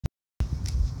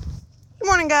Good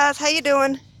morning, guys. How you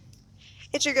doing?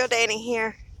 It's your girl Danny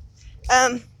here.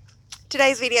 Um,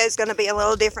 Today's video is going to be a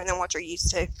little different than what you're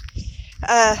used to.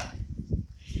 Uh,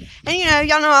 and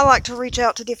y'all know I like to reach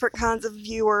out to different kinds of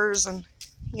viewers, and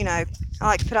I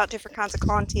like to put out different kinds of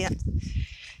content.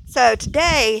 So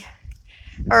today,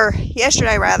 or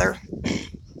yesterday rather,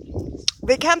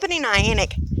 the company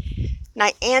Niantic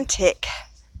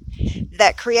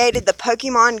that created the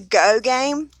Pokemon Go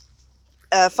game,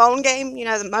 phone game,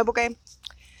 the mobile game,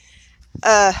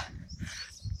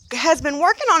 has been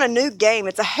working on a new game.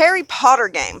 It's a Harry Potter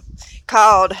game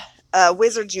called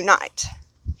Wizards Unite.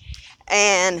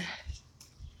 And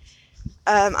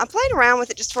I played around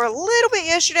with it just for a little bit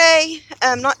yesterday.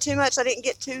 Not too much. I didn't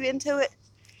get too into it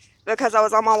because I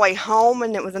was on my way home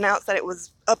and it was announced that it was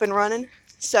up and running.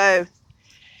 So,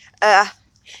 and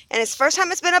it's the first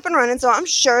time it's been up and running, so I'm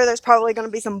sure there's probably going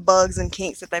to be some bugs and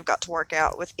kinks that they've got to work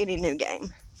out with any new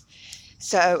game.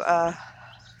 So,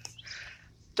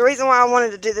 the reason why I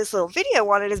wanted to do this little video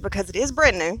on it is because it is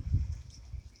brand new.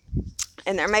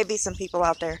 And there may be some people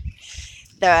out there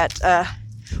that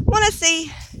want to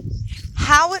see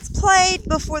how it's played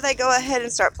before they go ahead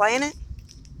and start playing it.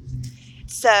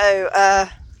 So,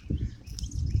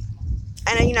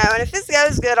 and if this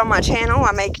goes good on my channel,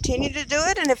 I may continue to do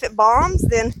it. And if it bombs,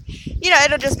 then,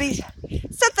 it'll just be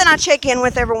something I check in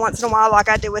with every once in a while, like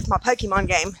I do with my Pokemon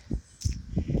game.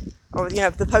 Or,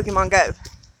 the Pokemon Go.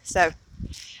 So,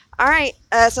 alright,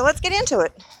 so let's get into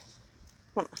it.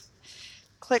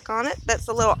 Click on it. That's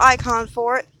the little icon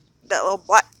for it. That little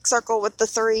black circle with the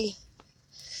three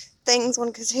things.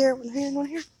 One goes here, one here, and one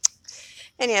here.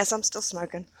 And yes, I'm still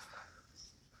smoking.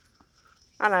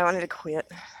 I know, I need to quit.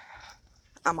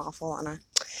 I'm awful, I know.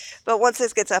 But once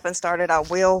this gets up and started, I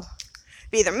will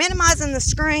be either minimizing the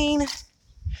screen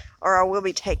or I will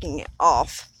be taking it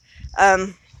off.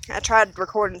 I tried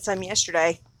recording some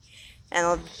yesterday,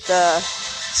 and the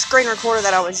screen recorder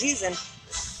that I was using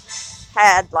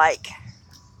had like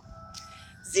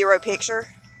zero picture.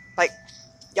 Like,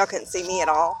 y'all couldn't see me at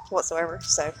all whatsoever.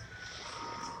 So,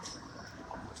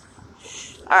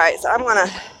 alright, so I'm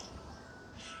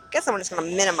just gonna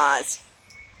minimize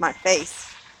my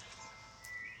face.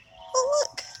 Oh,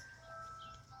 look.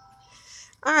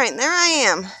 Alright, there I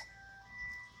am.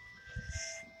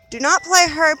 Do not play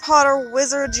Harry Potter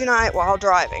Wizards Unite while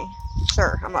driving.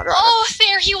 Sir, I'm not driving. Oh,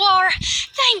 there you are.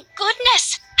 Thank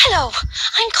goodness. Hello,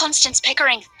 I'm Constance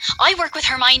Pickering. I work with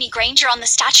Hermione Granger on the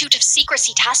Statute of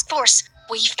Secrecy Task Force.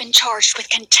 We've been charged with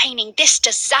containing this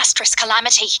disastrous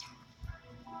calamity.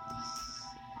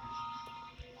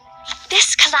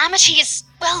 This calamity is,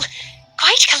 well,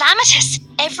 quite calamitous.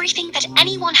 Everything that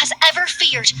anyone has ever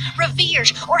feared,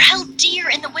 revered, or held dear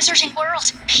in the wizarding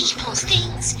world, people,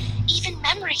 things, even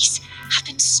memories, have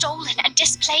been stolen and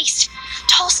displaced,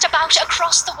 tossed about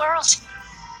across the world.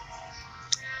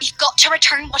 We've got to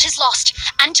return what is lost,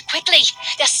 and quickly.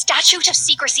 The Statute of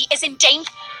Secrecy is in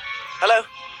danger. Hello.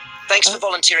 Thanks for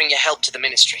volunteering your help to the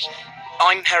Ministry.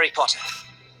 I'm Harry Potter.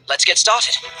 Let's get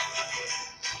started.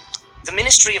 The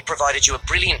Ministry have provided you a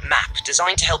brilliant map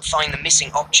designed to help find the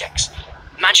missing objects.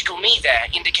 Magical Me there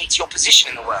indicates your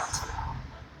position in the world.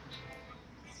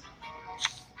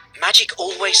 Magic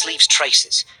always leaves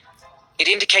traces. It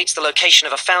indicates the location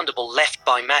of a foundable left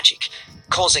by magic,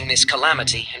 causing this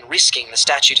calamity and risking the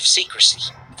Statute of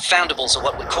Secrecy. Foundables are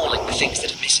what we're calling the things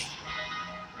that are missing.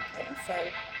 Okay, so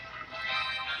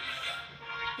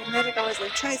magic always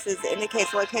leaves traces. It indicates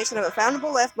the location of a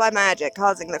foundable left by magic,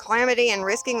 causing the calamity and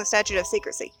risking the Statute of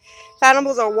Secrecy.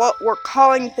 Foundables are what we're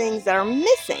calling things that are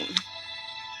missing.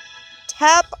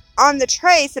 Tap on the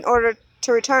trace in order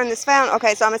to return this found.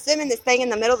 Okay, so I'm assuming this thing in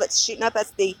the middle that's shooting up,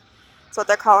 that's what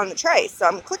they're calling the trace. So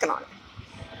I'm clicking on it.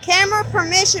 Camera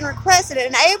permission requested.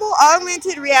 Enable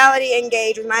augmented reality.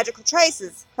 Engage with magical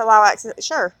traces. Allow access.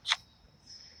 Sure.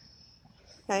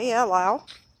 Okay, yeah, allow.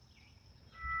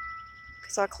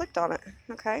 So I clicked on it.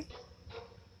 Okay.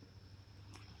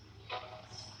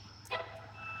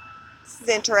 This is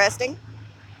interesting.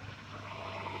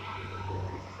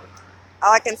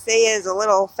 All I can see is a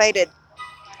little faded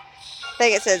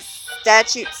thing. It says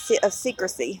Statute of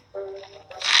Secrecy.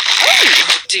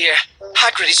 Oh dear,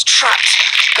 Hagrid is trapped.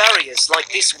 Barriers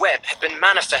like this web have been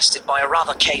manifested by a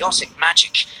rather chaotic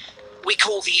magic. We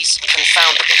call these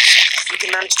confoundables. If we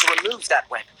can manage to remove that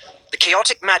web, the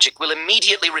chaotic magic will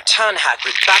immediately return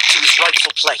Hagrid back to his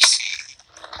rightful place.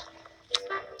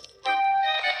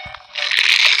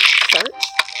 Search.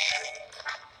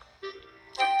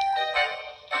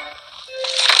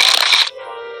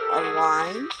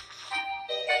 Align.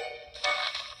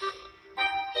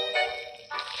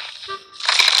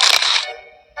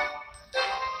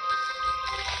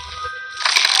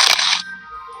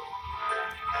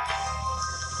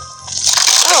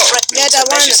 Yeah, means that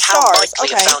it one in the measures how stars.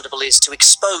 likely Okay. a foundable is to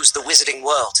expose the wizarding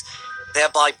world,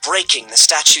 thereby breaking the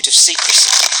statute of secrecy.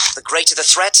 The greater the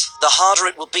threat, the harder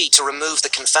it will be to remove the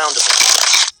confoundable.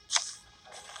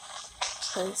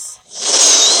 Place.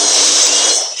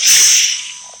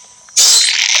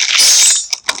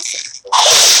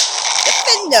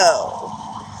 Defendo.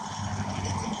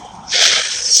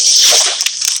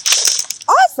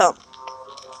 Awesome.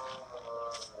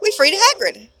 We freed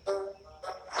Hagrid.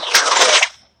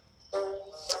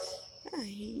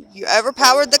 You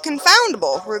overpowered the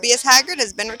confoundable. Rubius Hagrid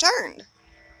has been returned.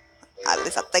 At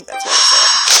least I think that's what it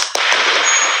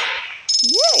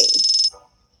said. Yay.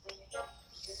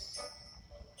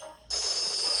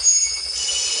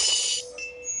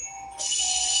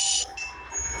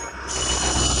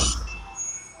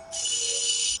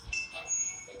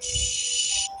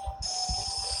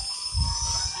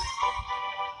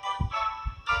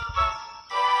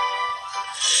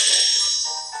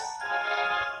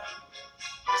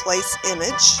 Place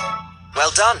image.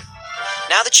 Well done.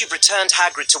 Now that you've returned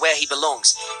Hagrid to where he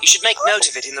belongs, you should make note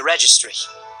of it in the registry.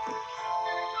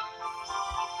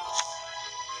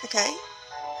 Okay.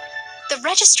 The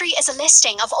registry is a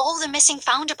listing of all the missing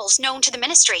foundables known to the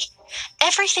Ministry.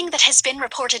 Everything that has been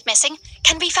reported missing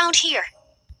can be found here.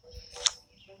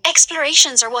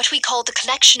 Explorations are what we call the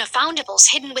collection of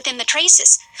foundables hidden within the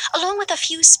traces, along with a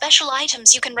few special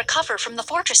items you can recover from the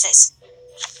fortresses.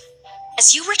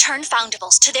 As you return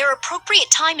foundables to their appropriate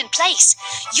time and place,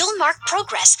 you'll mark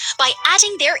progress by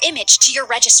adding their image to your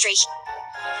registry.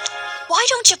 Why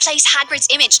don't you place Hagrid's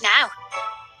image now?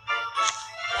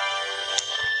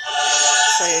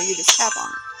 So you just tap on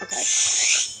it. Okay.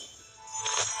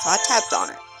 So I tapped on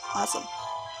it. Awesome.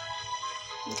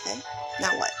 Okay.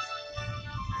 Now what?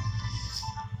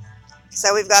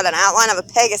 So we've got an outline of a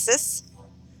Pegasus.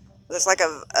 Looks like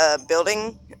a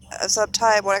building of some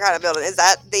type. What kind of building? Is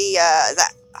that is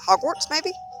that Hogwarts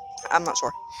maybe? I'm not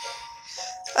sure.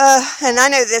 And I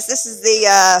know this. This is the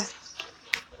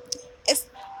it's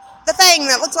the thing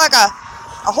that looks like a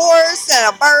horse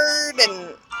and a bird,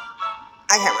 and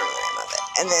I can't remember the name of it.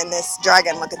 And then this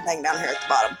dragon looking thing down here at the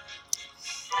bottom.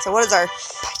 So what does our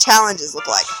challenges look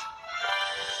like?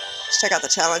 Let's check out the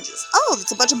challenges. Oh,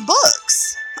 it's a bunch of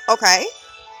books. Okay.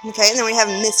 Okay, and then we have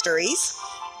mysteries.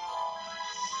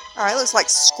 Alright, looks like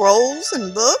scrolls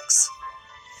and books.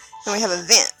 Then we have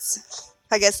events.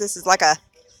 I guess this is like a...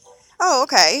 Oh,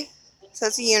 okay. So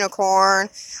it's a unicorn.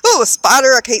 Oh, a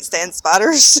spider. I can't stand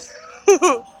spiders.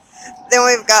 Then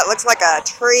we've got, looks like a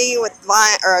tree with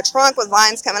vine, or a trunk with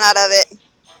vines coming out of it.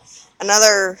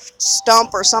 Another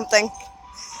stump or something.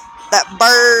 That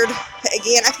bird.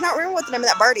 Again, I cannot remember what the name of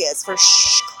that bird is. For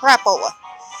crapola.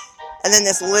 And then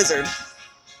this lizard.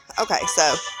 Okay,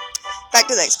 so back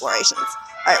to the explorations.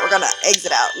 Alright, we're going to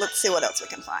exit out. Let's see what else we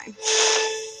can find.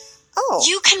 Oh.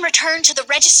 You can return to the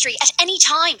registry at any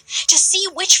time to see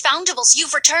which foundables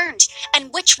you've returned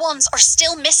and which ones are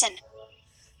still missing.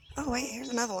 Oh, wait, here's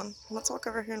another one. Let's walk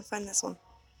over here and find this one.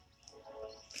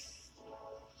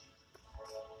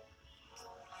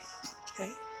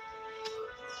 Okay.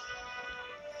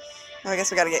 Oh, I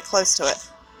guess we got to get close to it.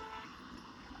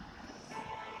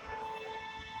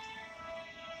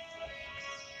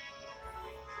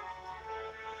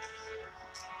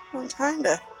 I'm trying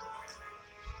to...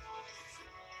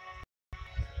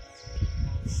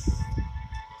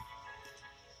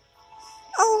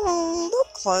 Oh,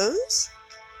 they'll close.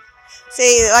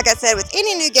 See, like I said, with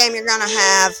any new game, you're going to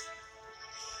have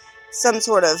some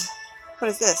sort of... What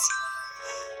is this?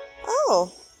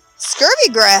 Oh,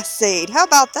 scurvy grass seed. How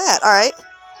about that? Alright.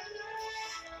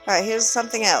 Alright, here's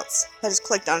something else. I just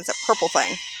clicked on it. It's a purple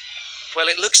thing. Well,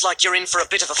 it looks like you're in for a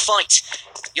bit of a fight.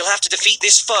 You'll have to defeat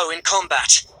this foe in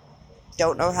combat.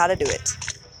 Don't know how to do it.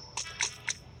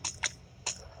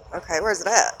 Okay, where's it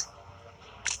at?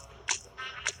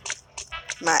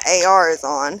 My AR is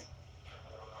on.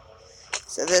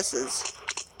 So this is...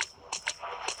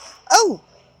 Oh!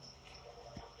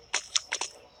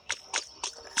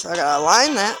 So I gotta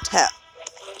align that. Tap.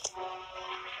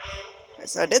 Okay,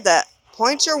 so I did that.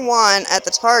 Point your wand at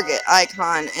the target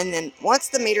icon, and then once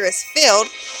the meter is filled,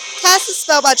 cast a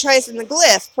spell by tracing the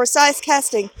glyph. Precise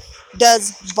casting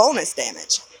does bonus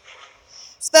damage.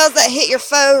 Spells that hit your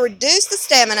foe reduce the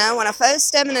stamina. When a foe's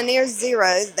stamina nears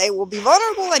 0, they will be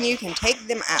vulnerable and you can take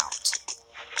them out.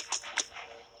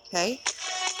 Okay.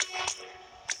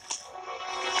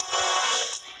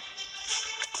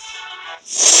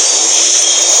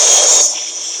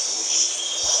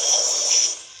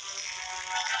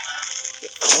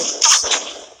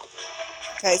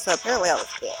 Okay, so apparently I was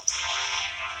bit.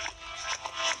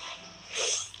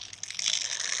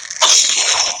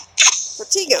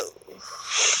 Vertigo.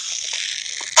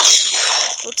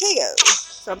 Protego.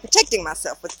 So I'm protecting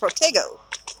myself with Protego.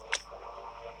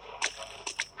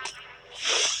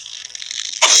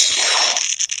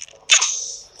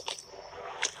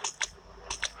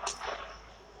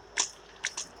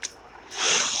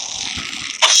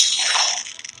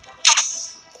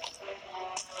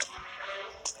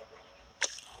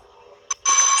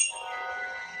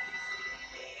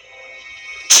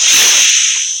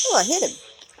 Oh, I hit him.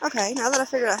 Okay, now that I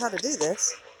figured out how to do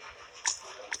this.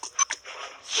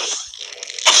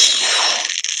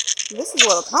 This is a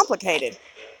little complicated.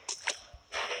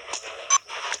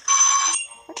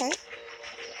 Okay.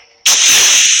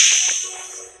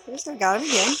 There's I got him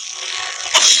again.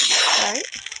 Alright.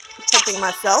 Protecting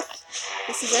myself.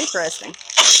 This is interesting.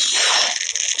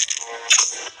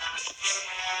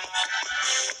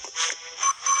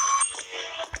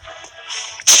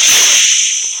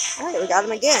 Alright, we got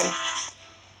him again.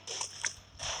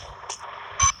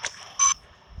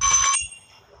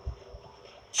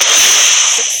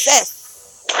 Success!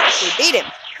 We beat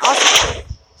him. Awesome.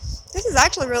 This is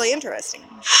actually really interesting.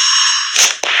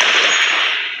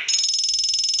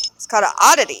 It's called an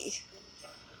oddity.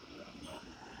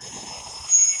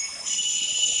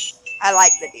 I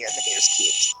like the deer. The deer's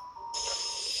cute.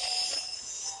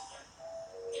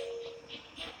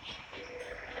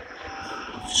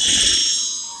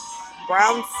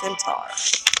 Brown centaur.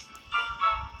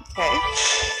 Okay.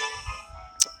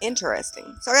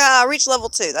 Interesting. So I reached level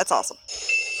 2. That's awesome.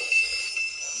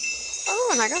 Oh,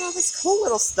 and I got all this cool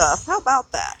little stuff. How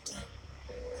about that?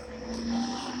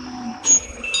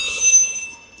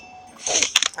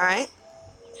 Alright.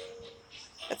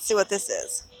 Let's see what this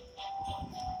is.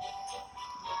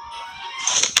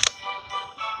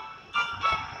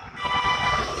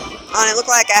 Oh, and it looked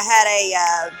like I had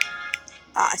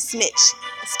a snitch.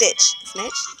 A stitch. A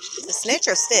snitch? Is it a snitch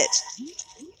or stitch?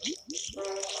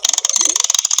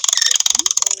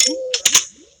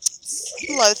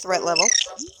 Low threat level.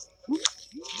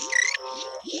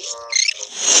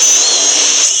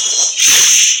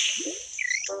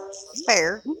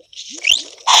 Fair.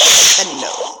 But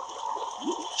no.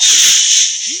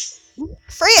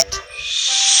 Free it!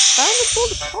 Finally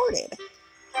pulled departed.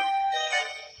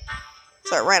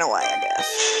 So it ran away, I guess.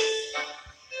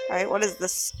 Alright, what is the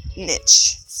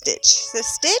snitch? Stitch. Is this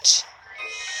Stitch?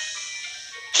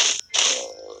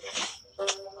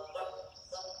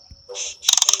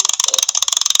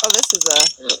 Oh, this is a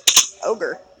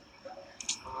ogre.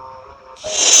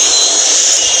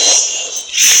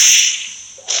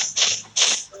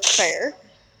 Fair.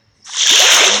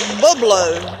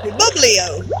 Bublio.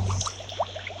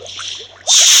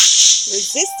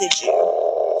 Resisted you.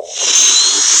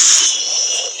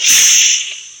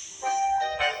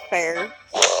 Fair.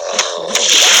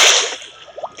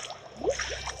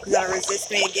 He's gonna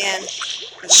resist me again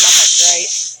because I'm not that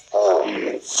great.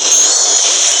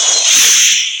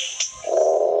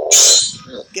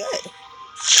 Good.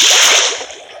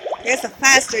 I guess the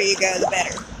faster you go, the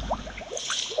better.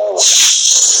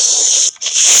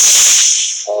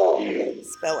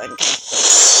 Spell incomplete.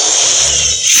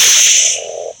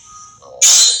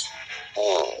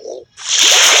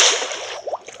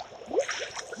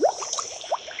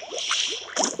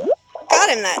 Got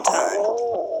him that time.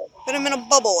 Put him in a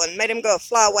bubble and made him go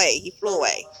fly away. He flew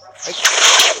away.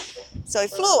 So he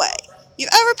flew away.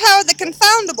 You've overpowered the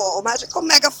confoundable. Magical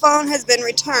megaphone has been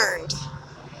returned.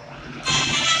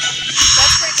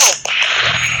 That's pretty cool.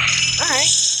 Alright.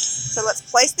 So let's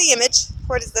place the image.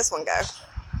 Where does this one go?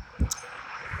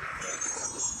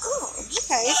 Oh,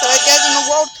 okay. So it goes in the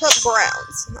World Cup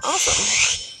grounds. Awesome.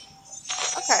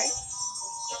 Okay.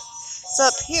 So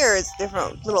up here is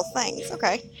different little things.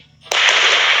 Okay.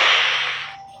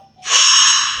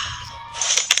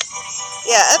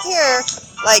 Yeah, up here,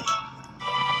 like,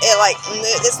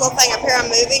 this little thing up here I'm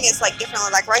moving, it's like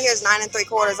different. Like right here is 9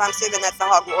 3/4. I'm assuming that's the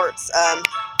Hogwarts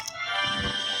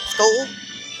school.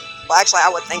 Well, actually, I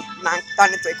would think 9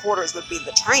 3/4 would be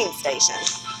the train station.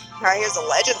 Right here's the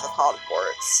Legends of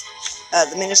Hogwarts,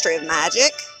 the Ministry of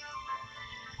Magic,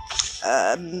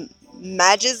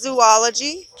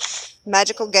 Magizoology,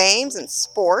 Magical Games and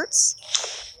Sports,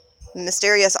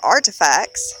 Mysterious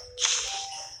Artifacts,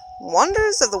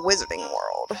 Wonders of the Wizarding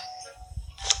World,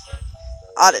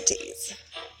 Oddities.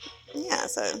 Yeah,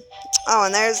 so... Oh,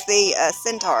 and there's the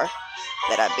centaur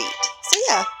that I beat. So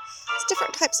yeah, it's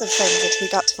different types of things that we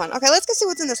got to find. Okay, let's go see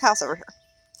what's in this house over here.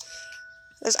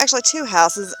 There's actually 2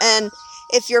 houses, and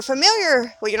if you're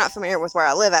familiar... Well, you're not familiar with where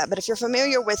I live at, but if you're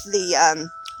familiar with the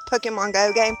Pokemon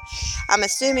Go game, I'm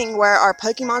assuming where our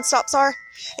Pokemon stops are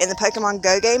in the Pokemon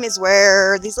Go game is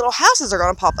where these little houses are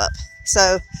going to pop up.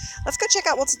 So let's go check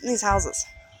out what's in these houses.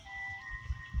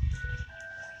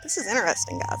 This is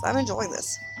interesting, guys. I'm enjoying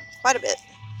this quite a bit.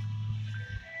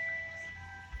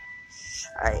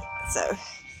 Alright, so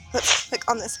let's click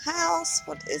on this house.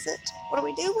 What is it? What do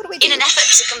we do? What do we do? In an effort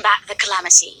to combat the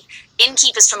calamity,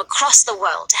 innkeepers from across the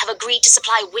world have agreed to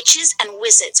supply witches and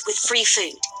wizards with free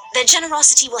food. Their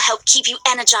generosity will help keep you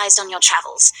energized on your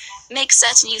travels. Make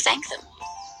certain you thank them.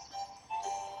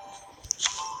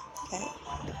 Okay.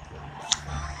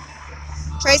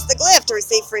 Trace the glyph to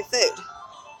receive free food.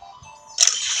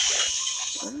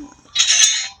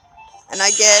 And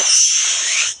I get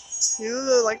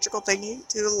 2 electrical thingy,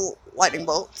 2 lightning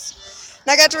bolts.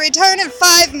 And I got to return in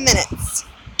 5 minutes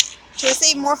to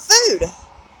receive more food.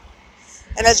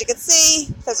 And as you can see,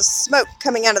 there's a smoke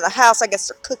coming out of the house. I guess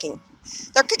they're cooking.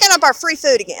 They're cooking up our free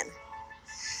food again.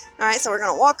 Alright, so we're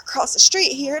going to walk across the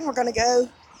street here and we're going to go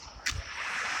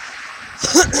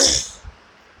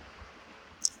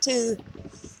to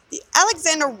the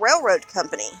Alexander Railroad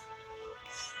Company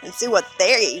and see what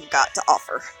they've got to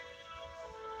offer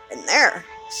in their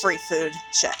free food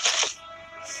shack.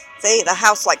 See, the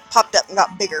house like popped up and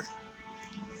got bigger.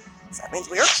 So that means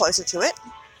we are closer to it.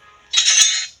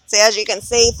 See, as you can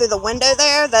see through the window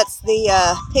there, that's the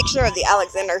picture of the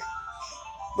Alexander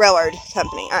Railroad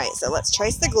Company. Alright, so let's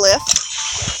trace the glyph.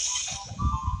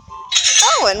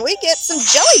 Oh, and we get some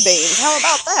jelly beans. How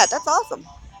about that? That's awesome.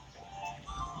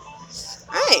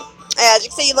 Alright, as you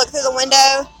can see, you look through the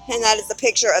window, and that is the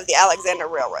picture of the Alexander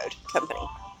Railroad Company.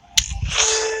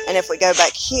 And if we go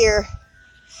back here,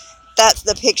 that's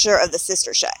the picture of the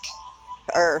Sister Shack.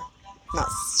 Or, not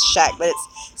shack, but it's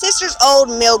Sister's Old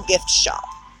Mill Gift Shop.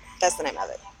 That's the name of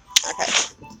it. Okay.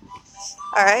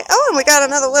 Alright. Oh, and we got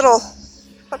another little...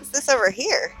 What's this over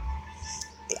here?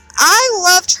 The I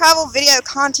Love Travel Video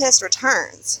Contest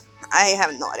returns. I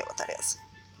have no idea what that is.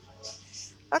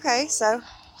 Okay, so,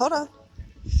 hold on.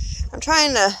 I'm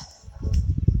trying to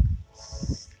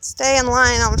stay in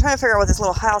line. I'm trying to figure out what this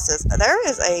little house is. There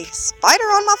is a spider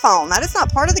on my phone. That is not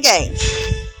part of the game.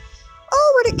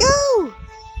 Oh, where'd it go?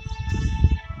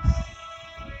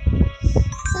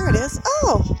 There it is.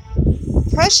 Oh,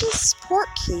 precious port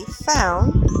key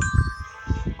found.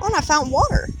 Oh, and I found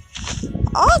water.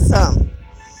 Awesome.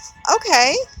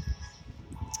 Okay.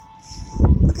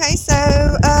 Okay, so,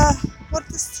 what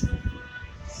is...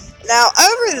 Now,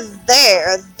 over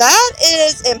there, that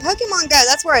is, in Pokemon Go,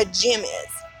 that's where a gym is.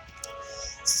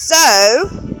 So,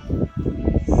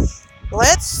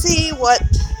 let's see what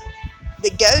the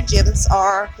Go gyms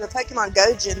are, the Pokemon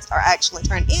Go gyms are actually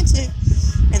turned into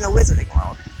in the Wizarding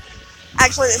World.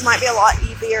 Actually, this might be a lot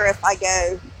easier if I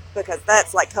go, because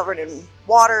that's like covered in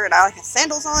water and I have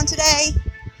sandals on today.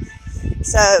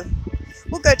 So,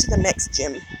 we'll go to the next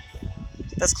gym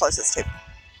that's closest to me.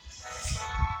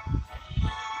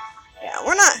 Yeah,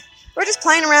 we're just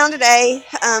playing around today.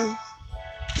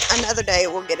 Another day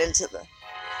we'll get into the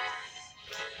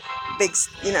big,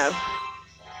 you know,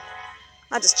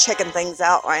 I'm just checking things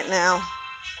out right now.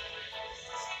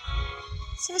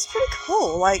 So it's pretty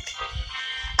cool. Like,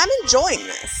 I'm enjoying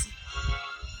this.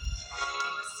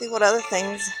 Let's see what other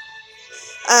things.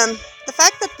 The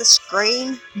fact that the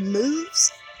screen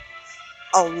moves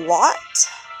a lot,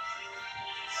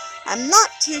 I'm not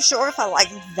too sure if I like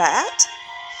that,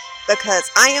 because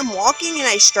I am walking in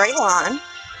a straight line.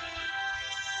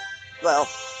 Well,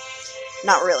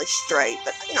 not really straight,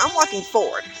 but, you know, I'm walking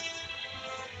forward.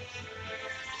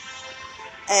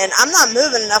 And I'm not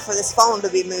moving enough for this phone to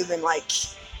be moving, like...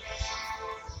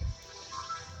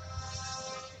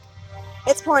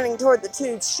 It's pointing toward the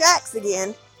 2 shacks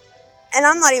again, and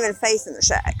I'm not even facing the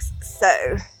shacks.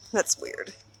 So, that's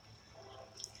weird.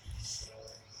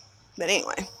 But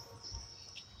anyway.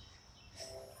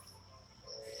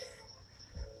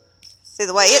 See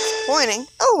the way it's pointing.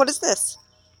 Oh, what is this?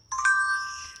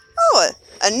 Oh,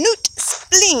 a newt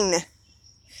spleen.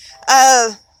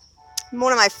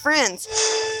 One of my friends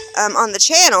on the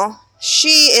channel,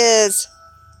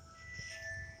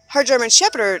 her German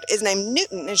Shepherd is named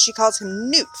Newton, and she calls him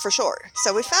Newt for short.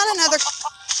 So we found another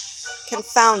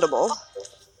confoundable.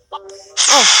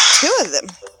 Oh, 2 of them.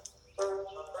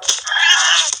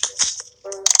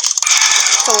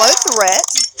 Hello, threat.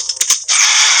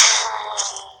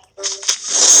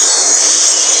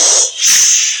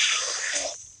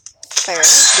 Fair,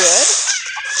 good.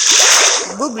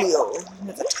 Buglio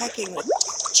is attacking the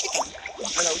chicken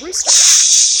and a rooster.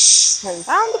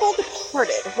 Confoundable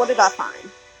departed. What did I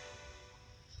find?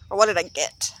 Or what did I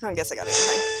get? I don't guess I got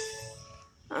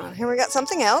anything. Here we got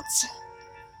something else.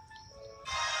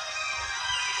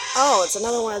 Oh, it's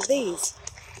another one of these.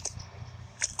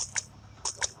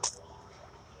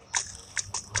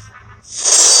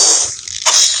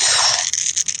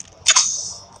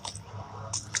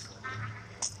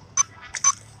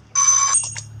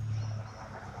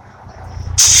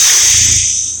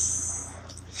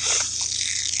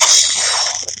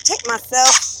 hate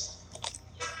myself.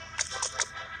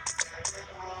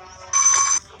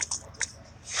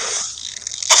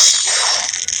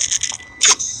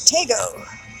 Tego.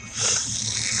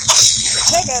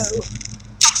 Tego.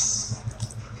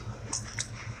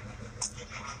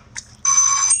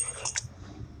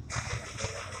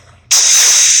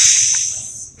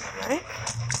 Alright.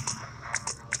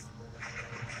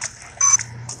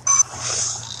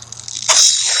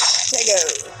 Tego.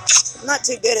 I'm not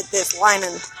too good at this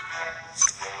lining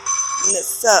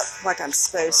this up like I'm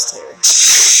supposed to.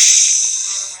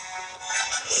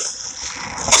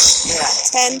 We got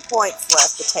 10 points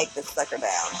left to take this sucker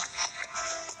down.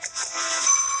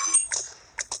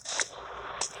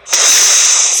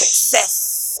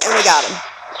 Success! And we got him.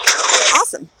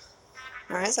 Awesome.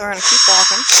 Alright, so we're going to keep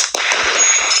walking.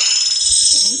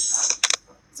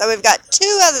 So we've got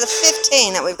 2 out of the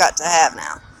 15 that we've got to have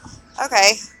now.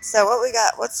 Okay, so what we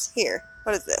got, what's here?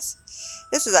 What is this?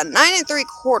 This is a 9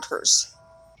 3/4.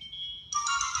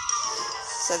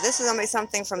 So this is going to be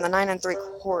something from the 9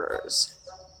 3/4.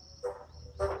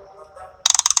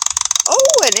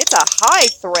 Oh, and it's a high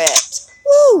threat.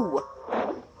 Woo!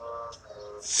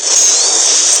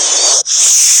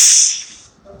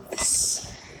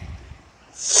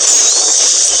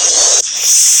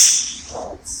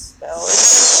 Spell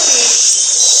incomplete.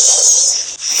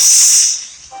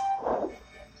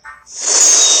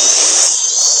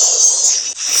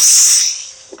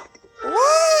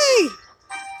 Why?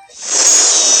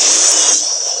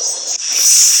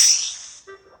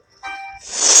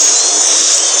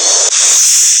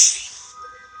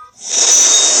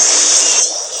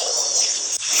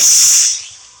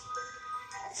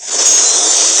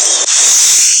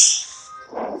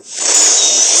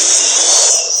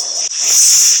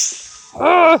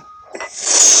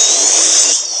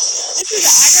 This is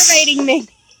aggravating me.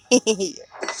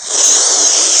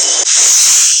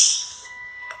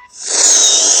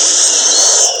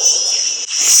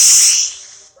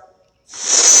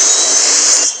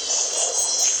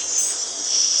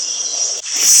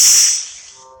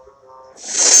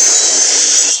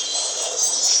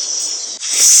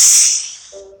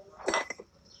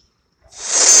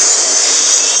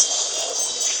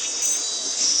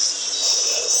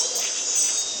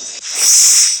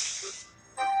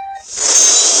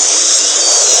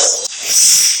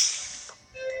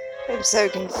 I'm so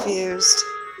confused.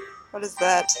 What is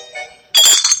that?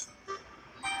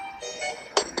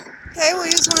 Okay, we'll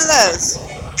use one of those.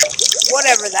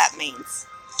 Whatever that means.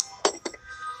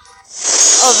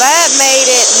 Oh, that made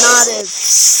it not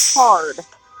as hard.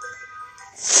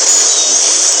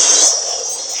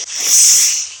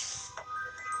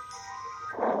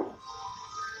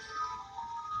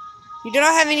 You do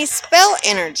not have any spell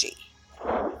energy.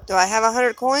 Do I have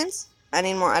 100 coins? I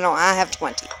need more. I don't. I have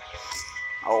 20.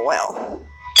 Oh, well.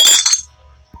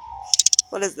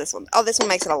 What is this one? Oh, this one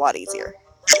makes it a lot easier.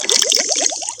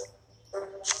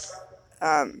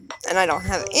 And I don't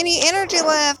have any energy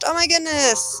left. Oh my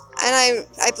goodness. And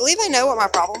I believe I know what my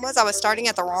problem was. I was starting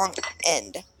at the wrong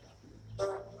end.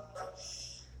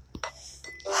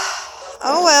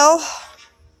 Oh well.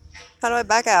 How do I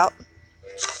back out?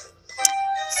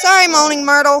 Sorry, Moaning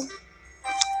Myrtle.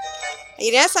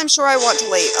 Yes, I'm sure I want to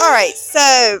leave. Alright,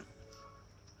 so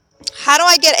how do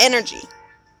I get energy?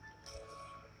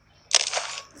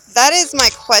 That is my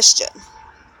question.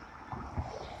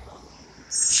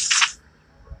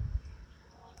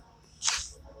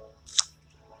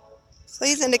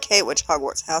 Please indicate which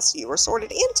Hogwarts house you were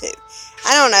sorted into.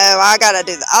 I don't know. I gotta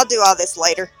do that. I'll do all this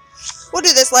later. We'll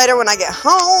do this later when I get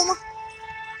home.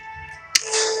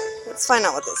 Let's find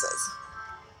out what this is.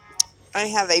 I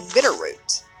have a bitter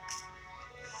root.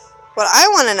 What I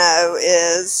want to know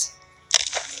is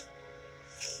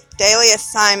daily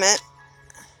assignment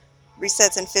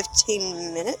resets in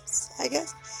 15 minutes, I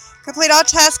guess. Complete all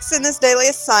tasks in this daily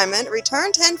assignment.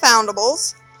 Return 10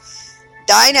 foundables.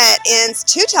 Dine at inns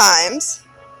 2 times.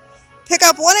 Pick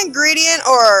up 1 ingredient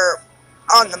or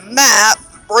on the map.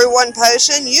 Brew 1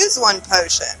 potion. Use 1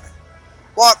 potion.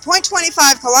 Walk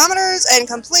 0.25 kilometers and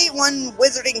complete 1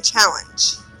 wizarding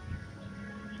challenge.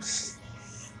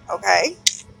 Okay.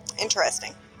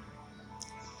 Interesting.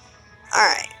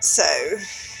 Alright, so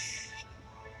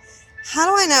how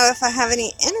do I know if I have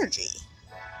any energy?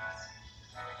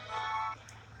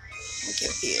 I'm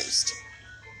confused.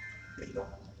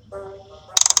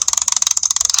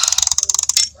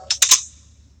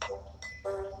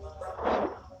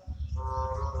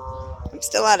 I'm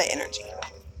still out of energy.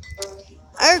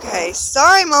 Okay,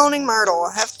 sorry, Moaning Myrtle.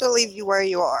 I have to leave you where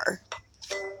you are.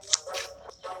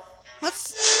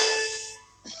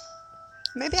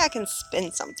 Maybe I can spin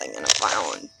something in a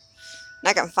violin. And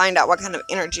I can find out what kind of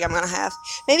energy I'm going to have.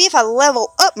 Maybe if I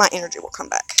level up, my energy will come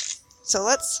back. So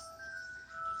let's...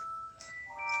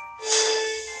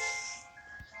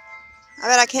 I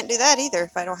bet I can't do that either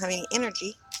if I don't have any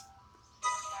energy.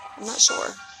 I'm not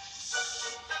sure.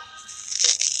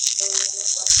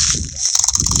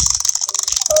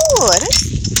 Ooh, and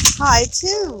it's high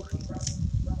too.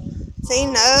 See,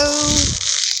 no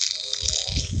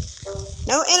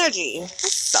energy.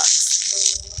 This sucks.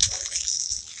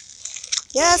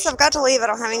 Yes, I've got to leave. I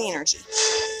don't have any energy.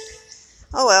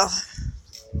 Oh well.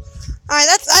 Alright,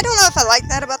 I don't know if I like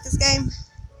that about this game.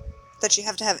 That you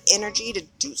have to have energy to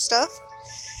do stuff.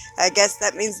 I guess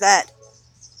that means that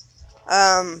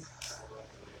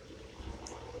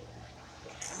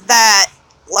that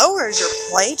lowers your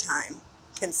playtime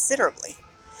considerably.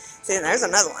 See, and there's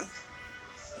another one.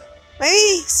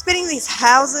 Maybe spinning these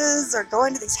houses or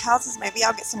going to these houses, maybe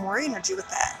I'll get some more energy with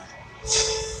that.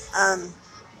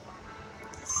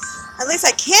 At least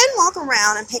I can walk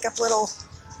around and pick up little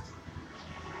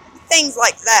things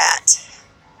like that.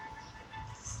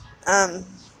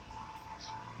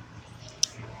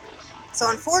 So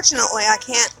unfortunately, I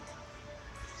can't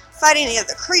fight any of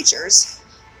the creatures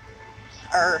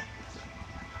or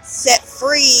set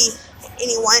free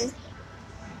anyone,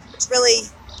 which really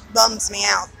bums me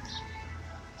out.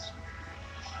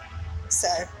 So,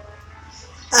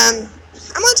 I'm going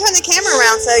to turn the camera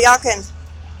around so y'all can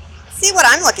see what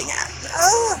I'm looking at.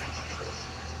 Oh.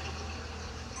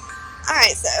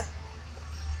 Alright, so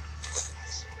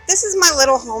this is my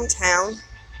little hometown.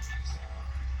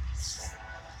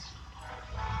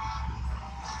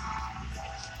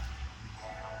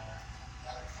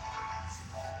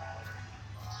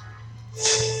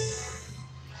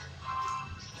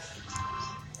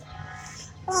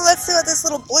 Well, let's see what this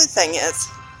little blue thing is.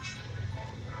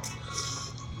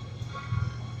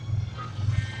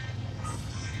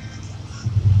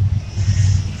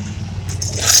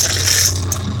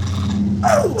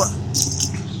 Oh!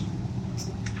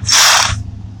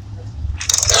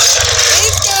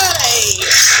 He's got a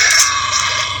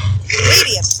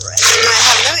medium threat. And I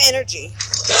have no energy.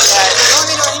 But I don't want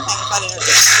to do anything without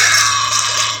energy.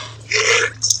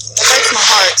 That breaks my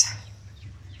heart.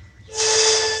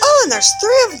 Oh, and there's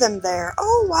 3 of them there.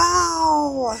 Oh,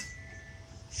 wow.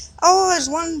 Oh, there's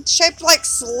one shaped like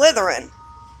Slytherin.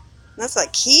 That's a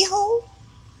keyhole?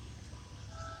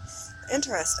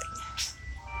 Interesting.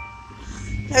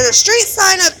 There's a street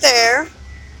sign up there.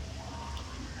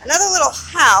 Another little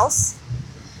house.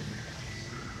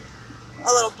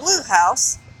 A little blue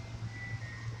house.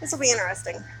 This will be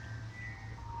interesting.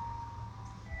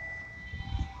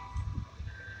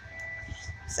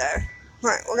 So,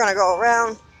 alright, we're going to go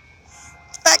around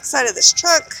the back side of this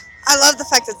truck. I love the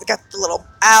fact that it's got the little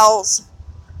owls.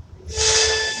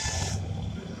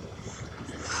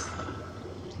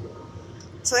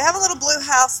 So we have a little blue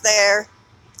house there.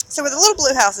 So where the little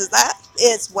blue house is, that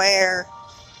is where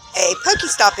a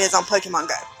Pokestop is on Pokemon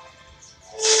Go.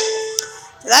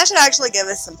 So that should actually give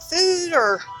us some food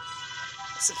or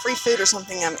some free food or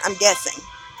something, I'm guessing.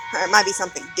 Or it might be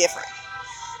something different.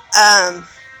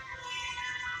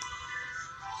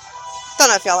 Don't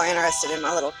know if y'all are interested in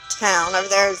my little town. Over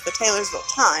there is the Taylorsville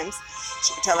Times. As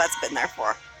you can tell, that's been there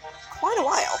for quite a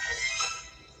while.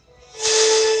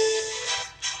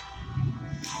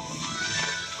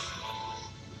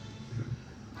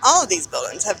 All of these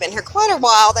buildings have been here quite a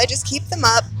while. They just keep them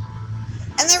up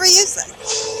and they reuse them.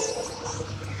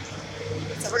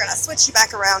 So we're going to switch you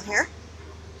back around here.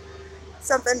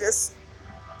 Something just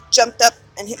jumped up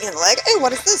and hit me in the leg. Hey,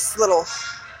 what is this little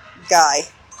guy?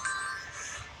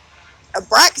 A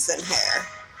Braxton hair.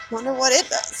 Wonder what it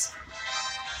does.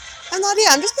 I have no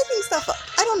idea. I'm just picking stuff up.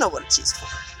 I don't know what it's used for.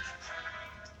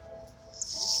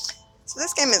 So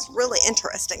this game is really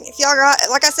interesting. If y'all got,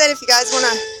 like I said, if you guys want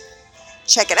to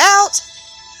check it out,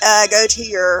 go to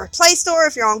your Play Store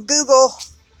if you're on Google.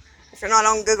 If you're not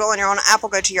on Google and you're on Apple,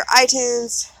 go to your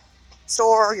iTunes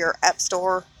store, your App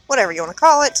Store, whatever you want to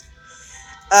call it.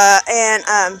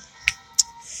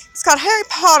 It's called Harry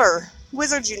Potter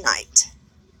Wizards Unite.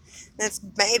 And it's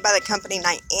made by the company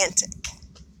Niantic.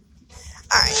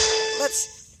 Alright,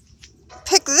 let's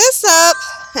pick this up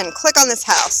and click on this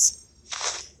house.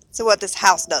 See what this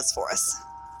house does for us.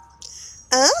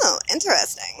 Oh,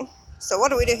 interesting. So what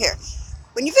do we do here?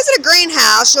 When you visit a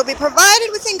greenhouse, you'll be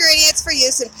provided with ingredients for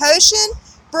use in potion,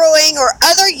 brewing, or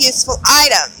other useful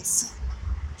items.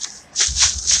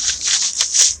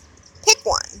 Pick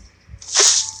one.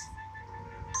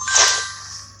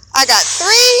 I got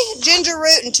 3 ginger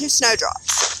root and 2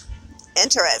 snowdrops.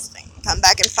 Interesting. Come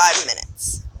back in 5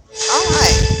 minutes.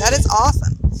 Alright, that is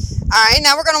awesome. Alright,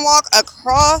 now we're going to walk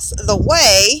across the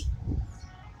way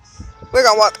We're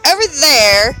going to walk over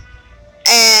there,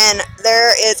 and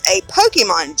there is a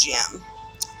Pokemon gym.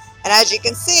 And as you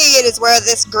can see, it is where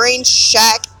this green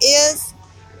shack is.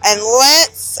 And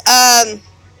let's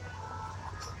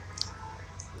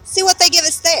see what they give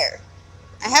us there.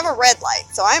 I have a red light,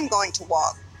 so I'm going to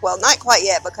walk. Well, not quite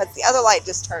yet, because the other light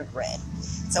just turned red.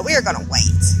 So we are going to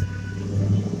wait.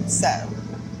 So,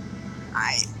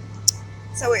 alright.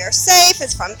 So we are safe.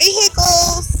 It's from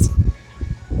vehicles.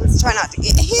 Let's try not to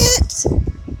get hit.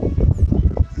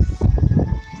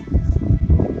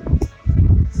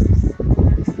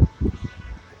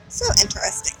 So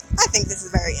interesting. I think this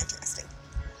is very interesting.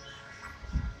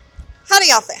 How do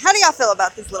y'all think? How do y'all feel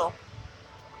about this little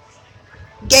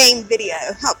game video?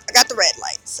 Oh, I got the red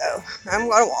light, so I'm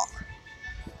going to walk.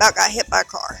 About got hit by a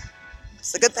car.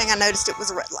 It's a good thing I noticed it was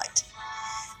a red light.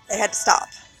 They had to stop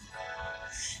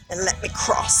and let me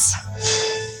cross.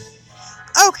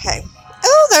 Okay.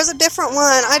 Oh, there's a different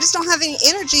one. I just don't have any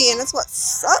energy, and that's what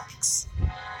sucks.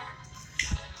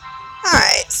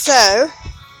 Alright, so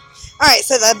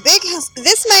the big house,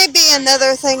 this may be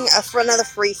another thing for another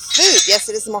free food. Yes,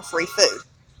 it is more free food.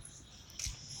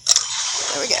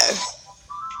 There we go.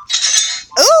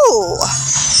 Ooh!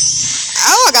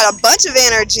 Oh, I got a bunch of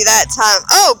energy that time.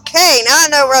 Okay, now I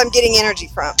know where I'm getting energy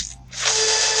from.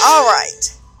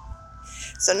 Alright.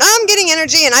 So now I'm getting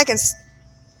energy and I can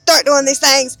start doing these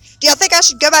things. Do y'all think I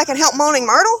should go back and help Moaning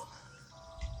Myrtle?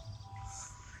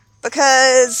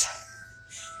 Because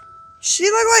she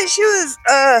looked like she was,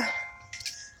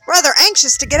 rather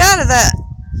anxious to get out of that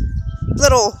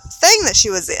little thing that she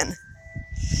was in.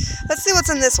 Let's see what's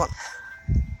in this one.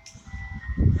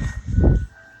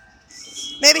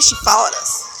 Maybe she followed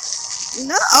us.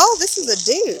 No, oh, this is a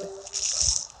dude.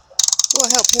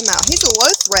 We'll help him out. He's a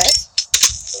low threat,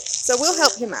 so we'll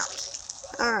help him out.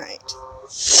 Alright.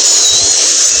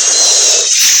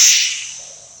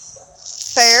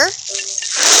 Fair.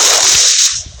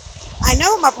 I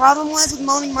know what my problem was with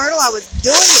Moaning Myrtle. I was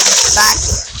doing it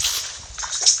backwards.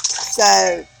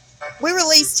 So, we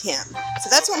released him. So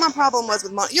that's what my problem was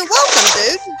with Moaning. You're welcome,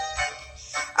 dude.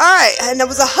 Alright, and there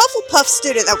was a Hufflepuff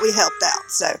student that we helped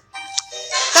out. So,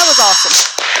 that was awesome.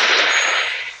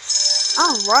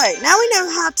 Alright, now we know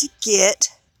how to get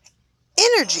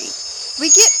energy. We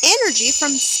get energy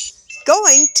from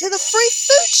going to the free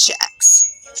food shacks.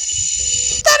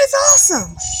 That is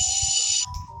awesome.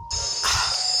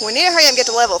 We need to hurry up and get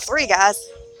to level 3, guys.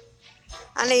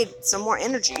 I need some more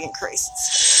energy increases.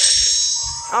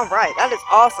 Alright, that is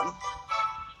awesome.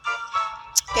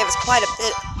 Gave us quite a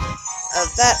bit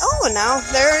of that. Oh, now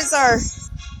there's our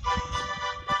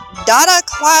Dada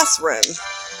Classroom.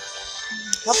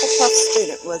 Hufflepuff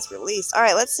student was released.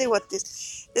 Alright, let's see what this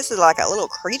is like a little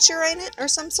creature, ain't it? Or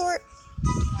some sort?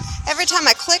 Every time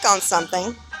I click on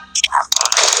something,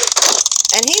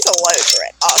 and he's a low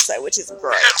threat also, which is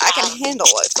great. I can handle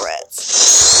low threats.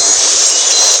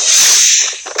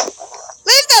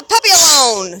 Leave that puppy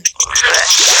alone!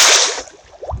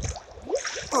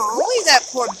 Oh, leave that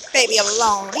poor baby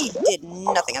alone. He did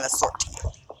nothing of the sort to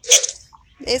you.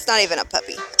 It's not even a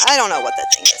puppy. I don't know what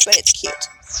that thing is, but it's cute.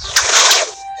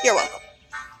 You're welcome.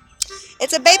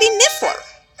 It's a baby Niffler.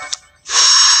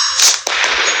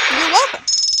 You're welcome.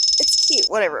 It's cute,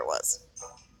 whatever it was.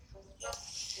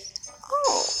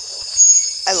 Oh,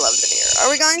 I love the deer. Are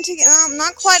we going to get,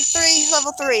 not quite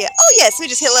level 3 yet. Oh yes, we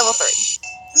just hit level 3.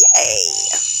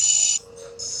 Yay.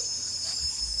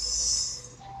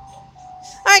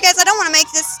 Alright guys, I don't want to make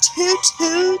this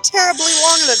too terribly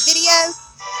long of a video.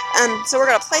 So we're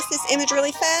going to place this image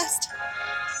really fast.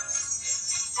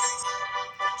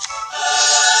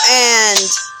 And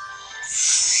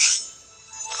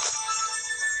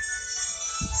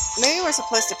maybe we're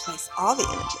supposed to place all the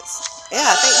images.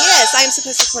 Yeah, yes, I am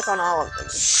supposed to click on all of them.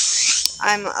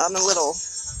 I'm a little...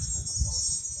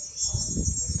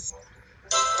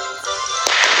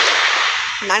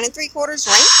 Nine and 3/4 rank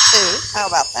 2. How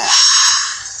about that?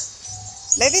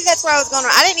 Maybe that's where I was going.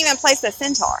 I didn't even place the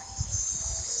centaur.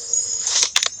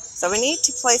 So we need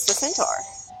to place the centaur.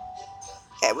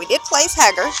 Okay, we did place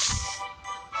Hagar.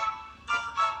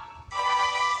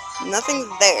 Nothing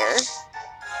there.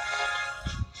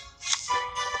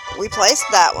 We placed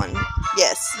that one.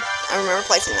 Yes, I remember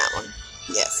placing that one.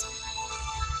 Yes.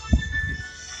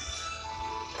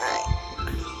 Alright.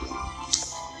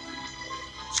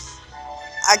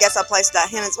 I guess I placed that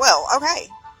him as well. Okay.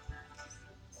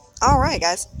 Alright,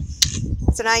 guys.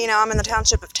 So now you know I'm in the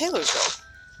township of Taylorsville.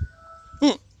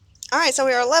 Alright, so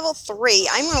we are level 3.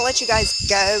 I'm going to let you guys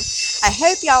go. I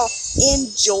hope y'all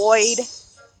enjoyed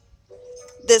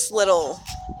this little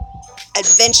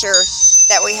adventure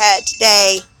that we had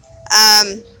today.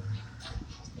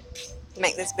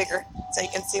 make this bigger so you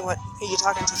can see who you're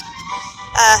talking to.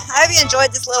 I hope you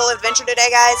enjoyed this little adventure today,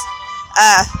 guys.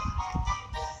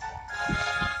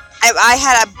 I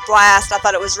had a blast. I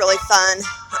thought it was really fun.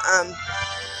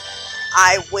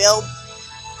 I will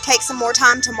take some more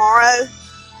time tomorrow.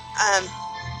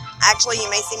 Actually, you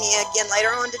may see me again later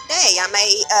on today. I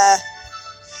may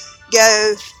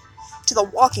go to the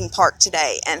walking park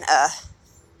today and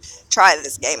try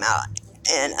this game out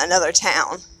in another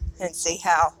town and see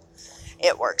how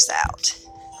it works out.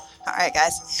 Alright,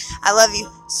 guys. I love you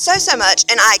so, so much,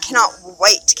 and I cannot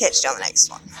wait to catch you on the next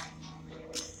one.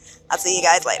 I'll see you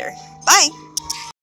guys later. Bye!